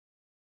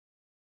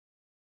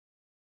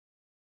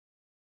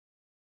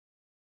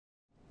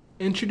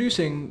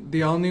Introducing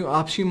the all-new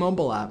Opsview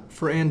mobile app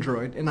for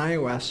Android and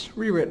iOS,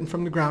 rewritten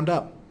from the ground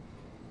up.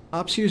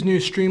 Opsview's new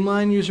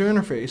streamlined user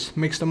interface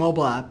makes the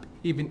mobile app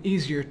even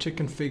easier to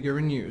configure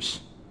and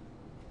use.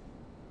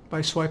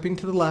 By swiping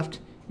to the left,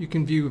 you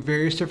can view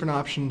various different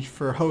options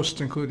for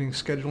hosts, including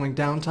scheduling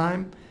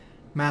downtime,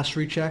 mass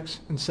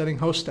rechecks, and setting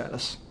host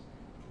status.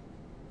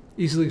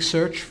 Easily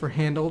search for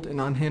handled and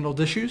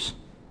unhandled issues.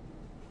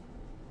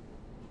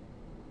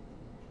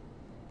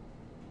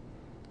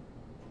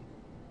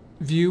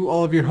 View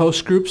all of your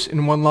host groups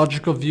in one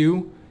logical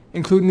view,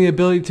 including the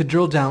ability to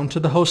drill down to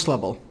the host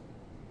level.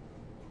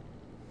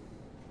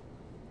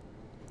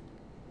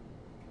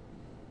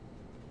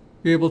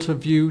 You're able to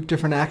view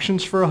different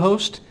actions for a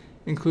host,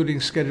 including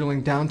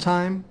scheduling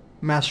downtime,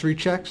 mass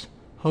rechecks,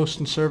 host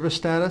and service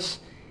status,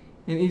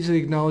 and easily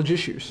acknowledge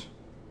issues.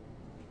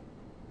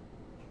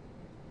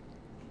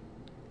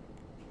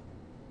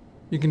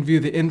 You can view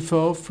the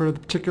info for the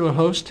particular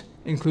host,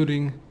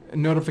 including a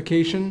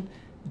notification,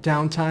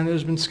 downtime that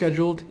has been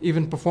scheduled,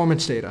 even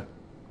performance data.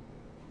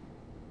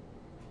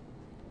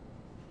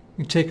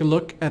 You can take a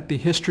look at the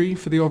history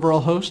for the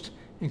overall host,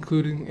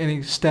 including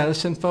any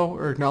status info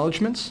or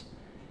acknowledgements,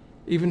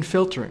 even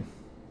filtering.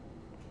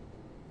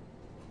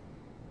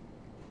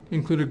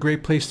 Include a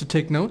great place to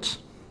take notes.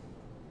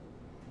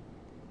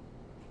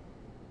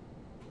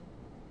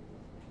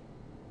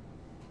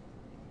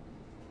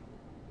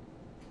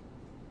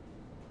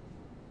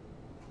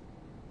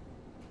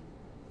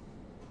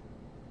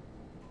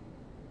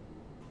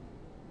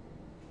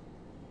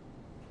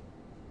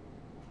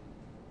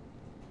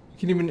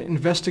 You can even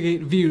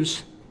investigate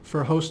views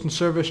for host and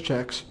service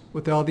checks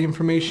with all the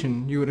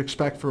information you would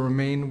expect from a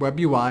main web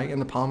UI in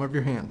the palm of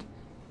your hand.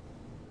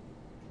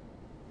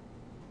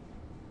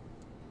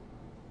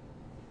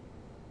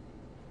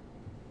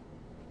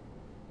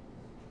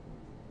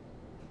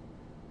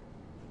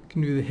 You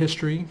can view the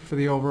history for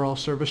the overall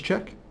service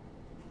check.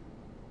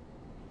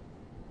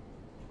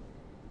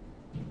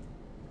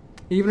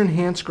 Even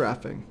enhanced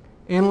graphing.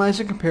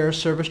 Analyze and compare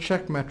service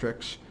check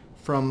metrics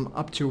from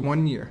up to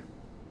 1 year.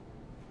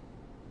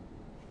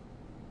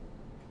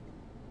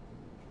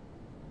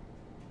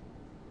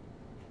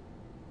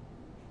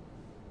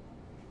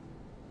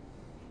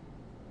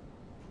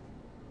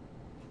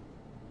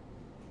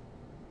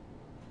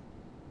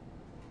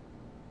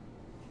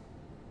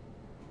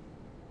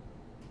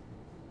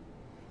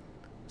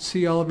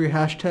 See all of your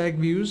hashtag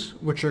views,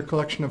 which are a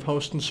collection of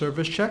host and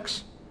service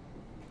checks,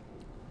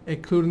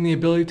 including the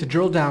ability to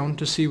drill down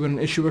to see when an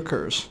issue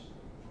occurs.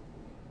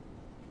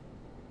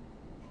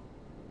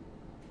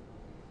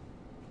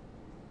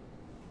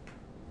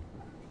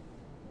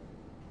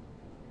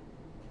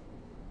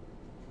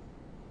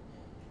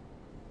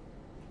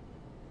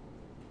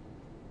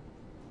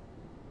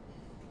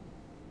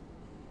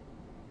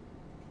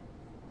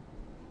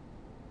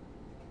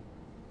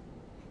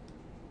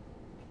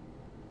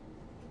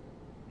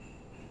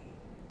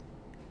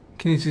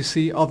 Can you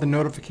see all the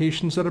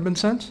notifications that have been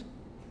sent?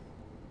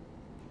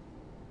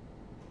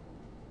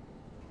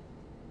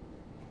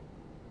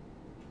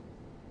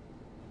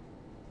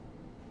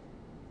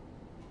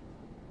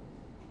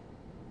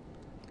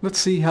 Let's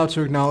see how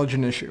to acknowledge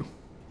an issue. You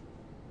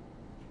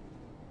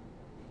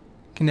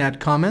can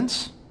add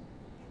comments.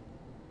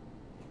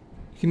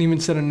 You can even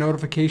set a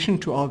notification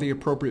to all the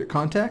appropriate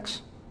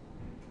contacts.